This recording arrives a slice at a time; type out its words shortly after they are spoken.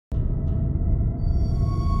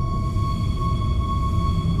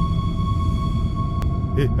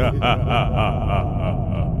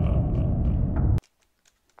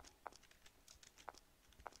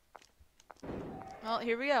Well,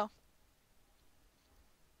 here we go.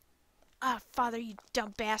 Ah, Father, you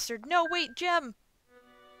dumb bastard. No, wait, Gem!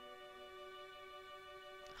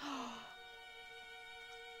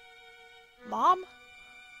 Mom?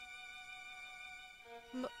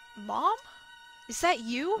 Mom? Is that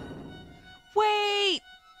you? Wait!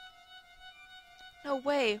 No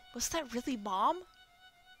way. Was that really Mom?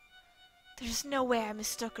 There's no way I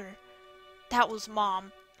mistook her. That was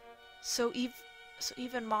Mom. So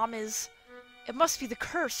even Mom is... It must be the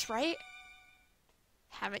curse, right?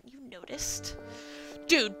 Haven't you noticed?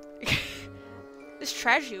 Dude! This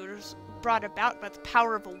tragedy was brought about by the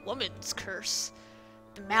power of a woman's curse.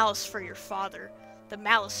 The malice for your father. The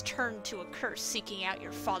malice turned to a curse seeking out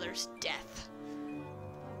your father's death.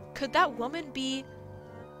 Could that woman be...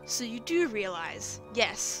 So you do realize,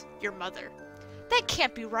 yes, your mother. That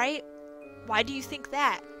can't be right. Why do you think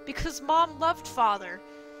that? Because Mom loved Father.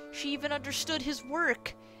 She even understood his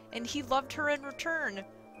work, and he loved her in return.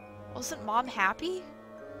 Wasn't Mom happy?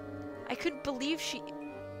 I couldn't believe she...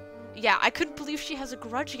 Yeah, I couldn't believe she has a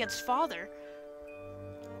grudge against Father.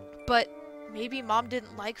 But maybe Mom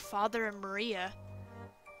didn't like Father and Maria.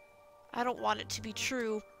 I don't want it to be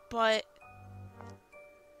true, but...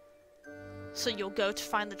 So you'll go to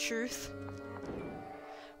find the truth?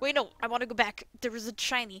 Wait, no, I want to go back. There was a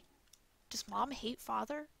shiny. Does Mom hate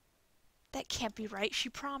Father? That can't be right. She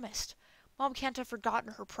promised. Mom can't have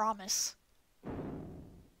forgotten her promise.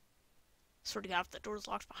 Swear to God, if the door's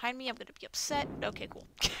locked behind me, I'm gonna be upset. Okay, cool.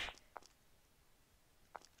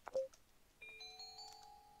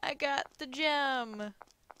 I got the gem.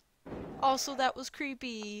 Also, that was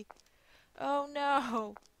creepy. Oh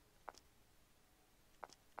no.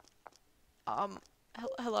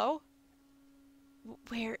 Hello?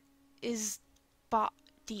 Where is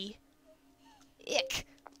body? Ick.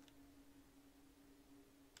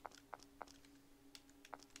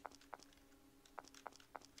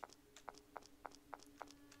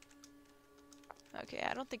 Okay,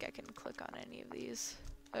 I don't think I can click on any of these.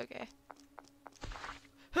 Okay.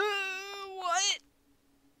 What?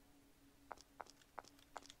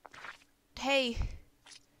 Hey.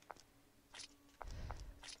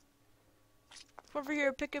 Come over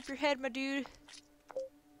here, pick up your head, my dude.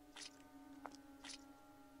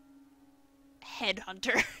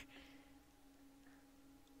 Headhunter.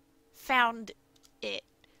 Found it.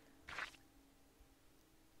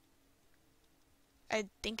 I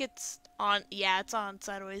think it's on. Yeah, it's on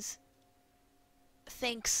sideways.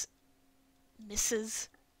 Thanks, Mrs.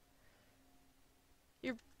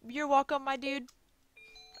 You're welcome, my dude.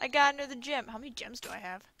 I got another gem. How many gems do I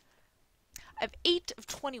have? I have 8 of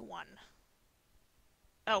 21.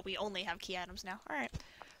 Oh, we only have key items now. Alright.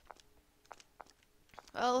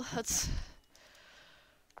 Well, let's...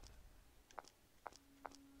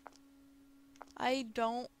 I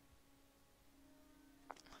don't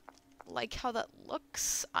like how that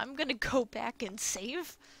looks. I'm gonna go back and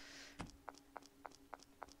save.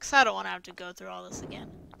 Because I don't want to have to go through all this again.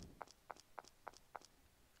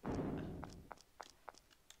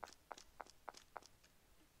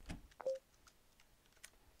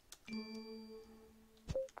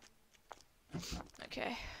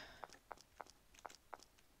 Okay.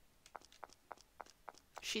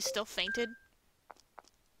 She's still fainted.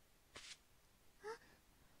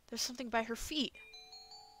 There's something by her feet.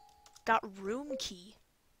 Got room key.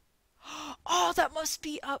 Oh, that must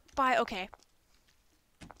be up by... Okay.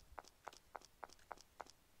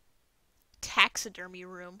 Taxidermy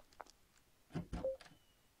room.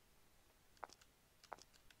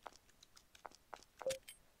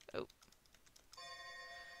 Oh.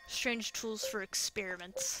 Strange tools for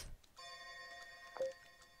experiments.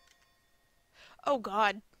 Oh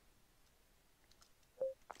god.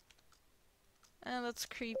 Oh, that's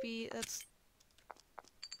creepy. That's...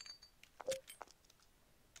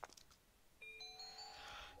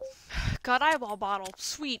 God, eyeball bottle.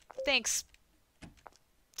 Sweet. Thanks.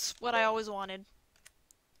 It's what I always wanted.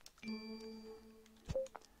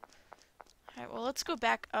 Alright, well, let's go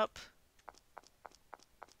back up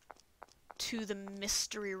to the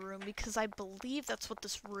mystery room, because I believe that's what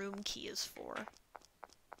this room key is for.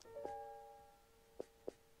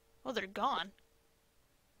 Oh, they're gone.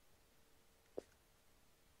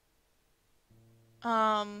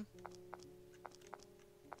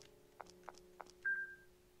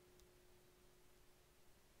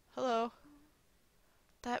 Hello.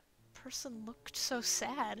 That person looked so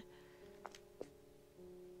sad.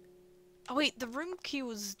 Oh wait, the room key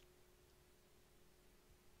was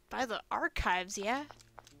by the archives, yeah?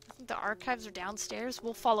 I think the archives are downstairs.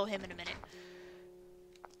 We'll follow him in a minute.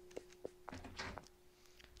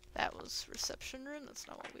 was reception room. That's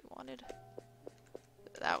not what we wanted.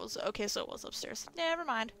 That was... Okay, so it was upstairs. Never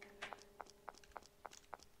mind.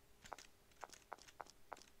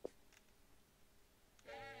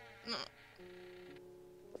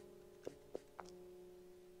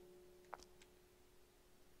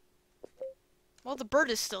 Well, the bird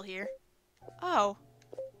is still here. Oh.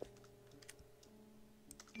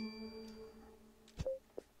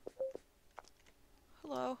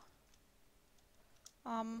 Hello.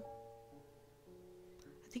 I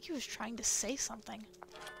think he was trying to say something.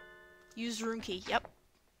 Use room key. Yep.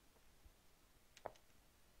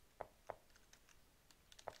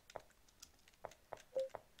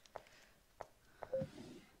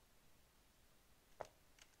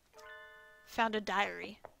 Found a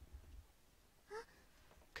diary.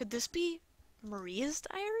 Could this be Maria's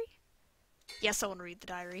diary? Yes, I want to read the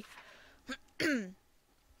diary.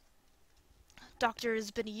 Doctor, it has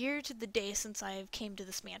been a year to the day since I came to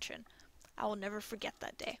this mansion. I will never forget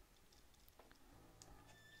that day.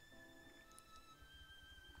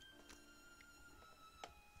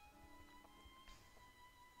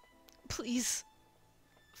 Please.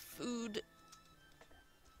 Food.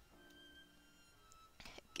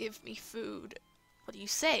 Give me food. What do you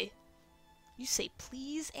say? You say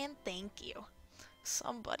please and thank you.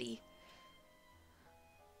 Somebody.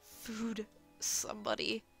 Food.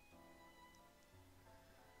 Somebody.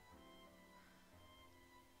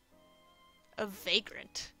 A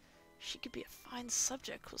vagrant. She could be a fine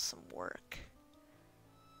subject with some work.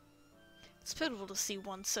 It's pitiful to see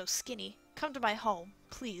one so skinny. Come to my home,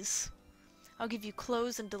 please. I'll give you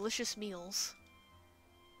clothes and delicious meals.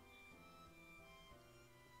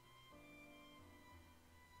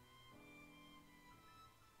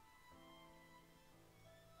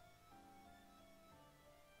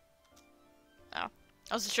 Oh.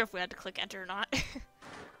 I wasn't sure if we had to click enter or not.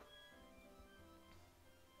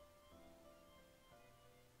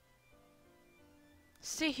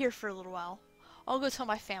 Stay here for a little while. I'll go tell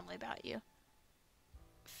my family about you.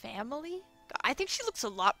 Family? I think she looks a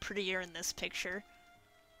lot prettier in this picture.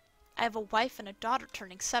 I have a wife and a daughter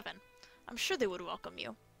turning 7. I'm sure they would welcome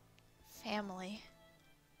you. Family.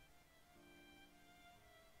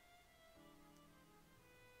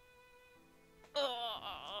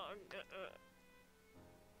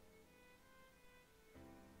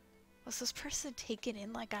 Was this person taken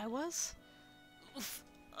in like I was? Oof.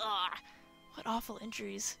 Ugh. What awful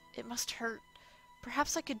injuries. It must hurt.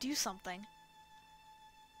 Perhaps I could do something.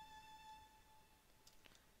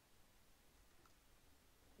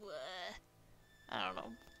 I don't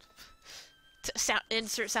know.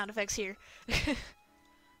 Insert sound effects here.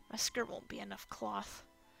 My skirt won't be enough cloth.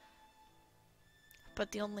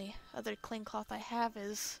 But the only other clean cloth I have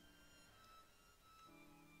is...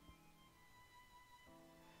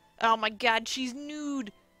 Oh my god, she's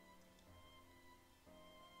nude!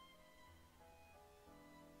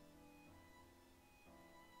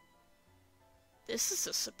 This is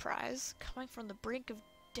a surprise. Coming from the brink of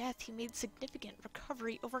death, he made significant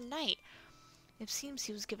recovery overnight. It seems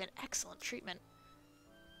he was given excellent treatment.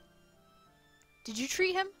 Did you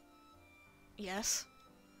treat him? Yes.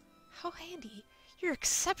 How handy. You're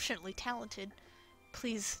exceptionally talented.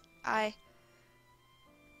 Please, it'd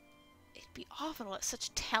be awful to let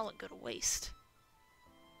such talent go to waste.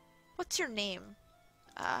 What's your name?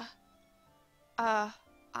 I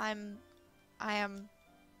am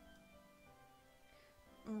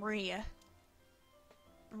Maria.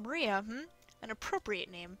 Maria, An appropriate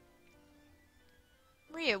name.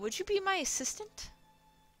 Maria, would you be my assistant?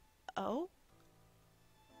 Oh?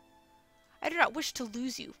 I do not wish to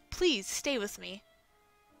lose you. Please, stay with me.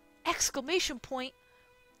 Exclamation point!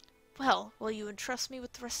 Well, will you entrust me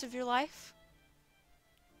with the rest of your life?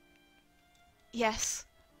 Yes.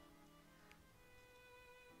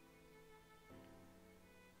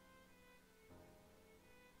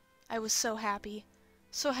 I was so happy.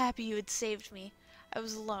 So happy you had saved me. I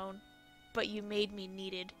was alone, but you made me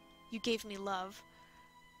needed. You gave me love.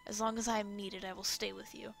 As long as I am needed, I will stay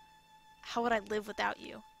with you. How would I live without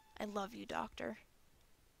you? I love you, Doctor.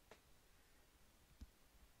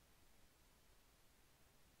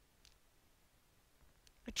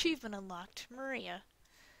 Achievement unlocked. Maria. ...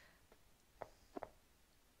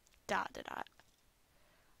 I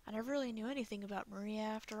never really knew anything about Maria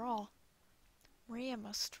after all. Maria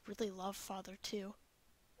must really love Father, too.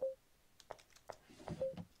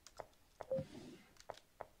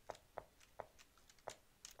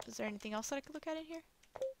 Is there anything else that I could look at in here?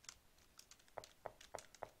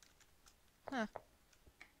 Huh.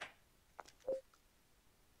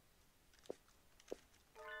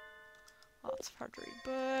 Lots of hard to read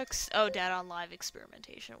books. Oh, data on live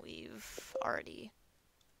experimentation. We've already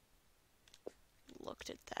looked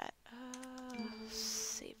at that.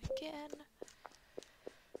 Save again.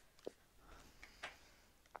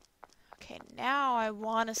 Okay, now I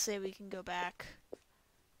want to say we can go back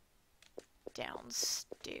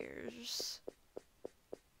downstairs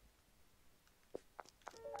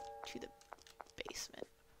to the basement.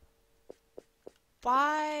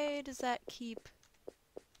 Why does that keep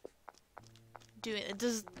doing it?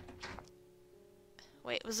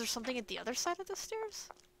 Wait, was there something at the other side of the stairs?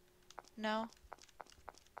 No.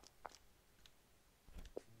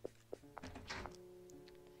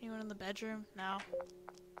 Anyone in the bedroom? No.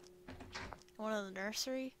 Anyone in the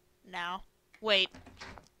nursery? No. Wait.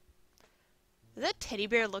 Did that teddy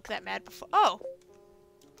bear look that mad before? Oh!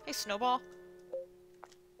 Hey, Snowball.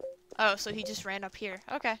 Oh, so he just ran up here.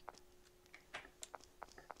 Okay.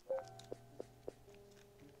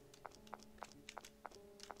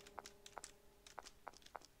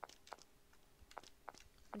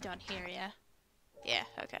 I'm down here, yeah? Yeah,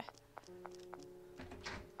 okay.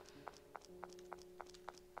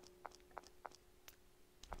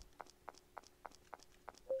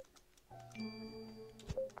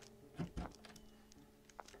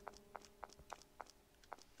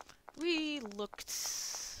 We looked...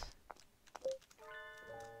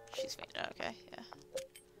 She's faint. Oh, okay,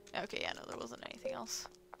 yeah. Okay, yeah, no, there wasn't anything else.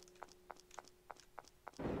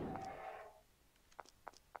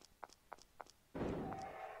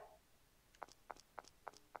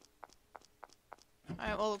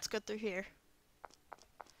 Alright, well, let's go through here.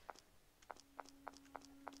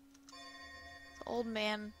 The old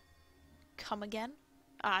man come again?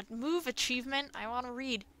 Move achievement. I want to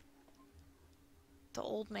read. The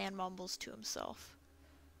old man mumbles to himself.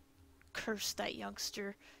 Curse that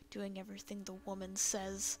youngster, doing everything the woman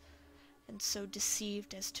says, and so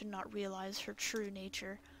deceived as to not realize her true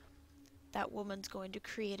nature. That woman's going to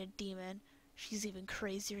create a demon. She's even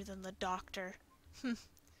crazier than the doctor.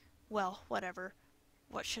 Well, whatever.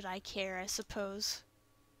 What should I care, I suppose?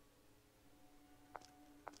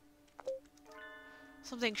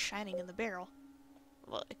 Something shining in the barrel.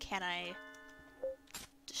 Well, can I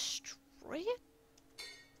destroy it?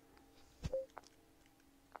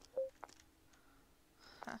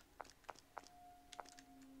 Huh.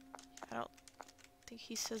 I don't think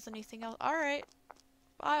he says anything else. Alright.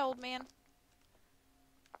 Bye, old man.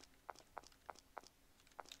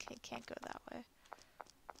 Okay, can't go that way.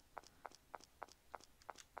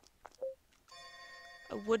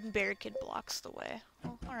 A wooden barricade blocks the way.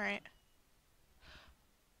 Oh, alright.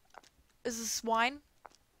 Is this wine?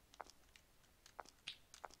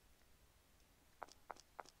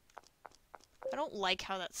 I don't like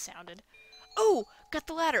how that sounded. Oh! Got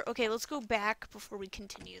the ladder! Okay, let's go back before we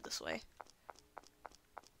continue this way.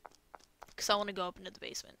 Because I want to go up into the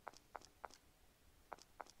basement.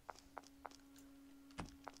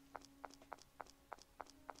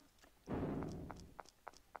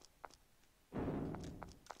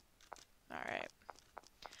 Alright.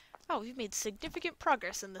 Oh, we've made significant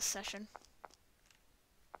progress in this session.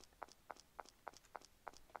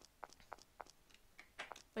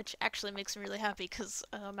 Which actually makes me really happy, because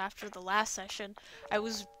after the last session, I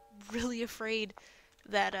was really afraid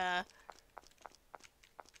that,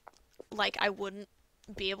 like, I wouldn't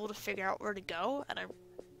be able to figure out where to go, and I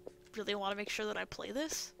really want to make sure that I play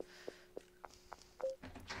this.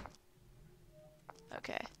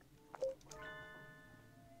 Okay.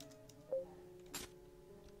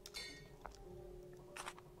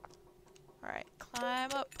 Alright, climb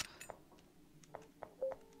up.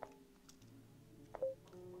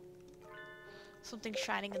 Something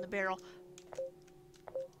shining in the barrel.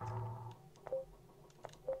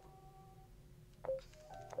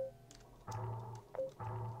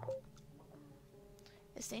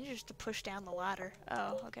 It's dangerous to push down the ladder.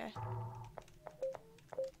 Oh, okay.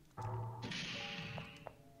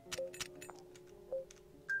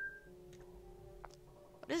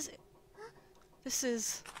 What is it? This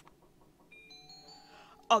is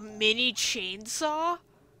a mini chainsaw?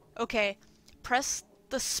 Okay, press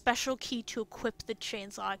the special key to equip the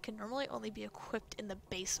chainsaw. It can normally only be equipped in the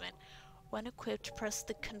basement. When equipped, press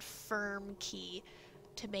the confirm key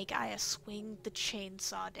to make Aya swing the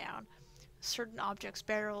chainsaw down. Certain objects,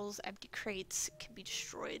 barrels, empty crates, can be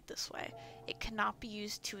destroyed this way. It cannot be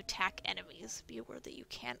used to attack enemies. Be aware that you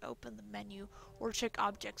can't open the menu or check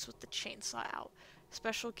objects with the chainsaw out.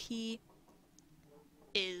 Special key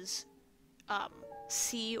is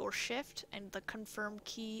C or shift, and the confirm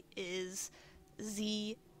key is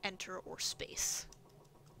Z, enter, or space.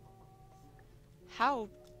 How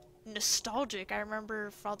nostalgic. I remember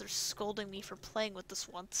Father scolding me for playing with this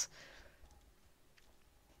once.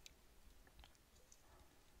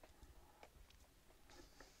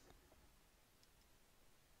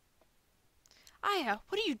 Aya,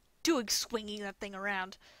 what are you doing swinging that thing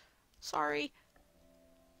around? Sorry.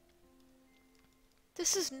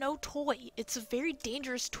 This is no toy. It's a very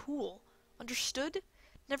dangerous tool. Understood?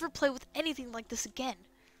 Never play with anything like this again.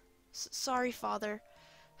 Sorry, Father.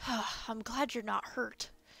 I'm glad you're not hurt.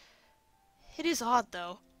 It is odd,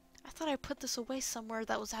 though. I thought I put this away somewhere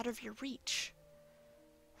that was out of your reach.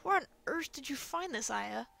 Where on earth did you find this,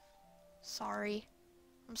 Aya? Sorry.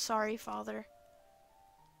 I'm sorry, Father.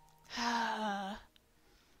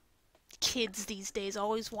 Kids these days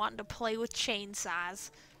always wanting to play with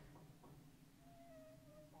chainsaws.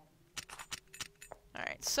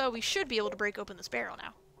 Alright, so we should be able to break open this barrel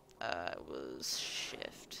now. It was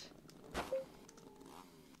shift.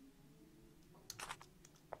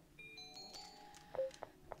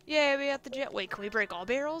 Yeah, we got the jet. Wait, can we break all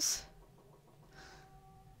barrels?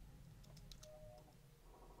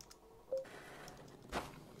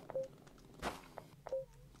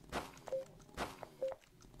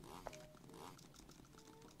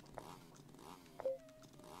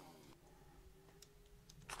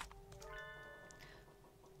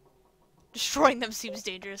 Destroying them seems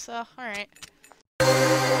dangerous, alright.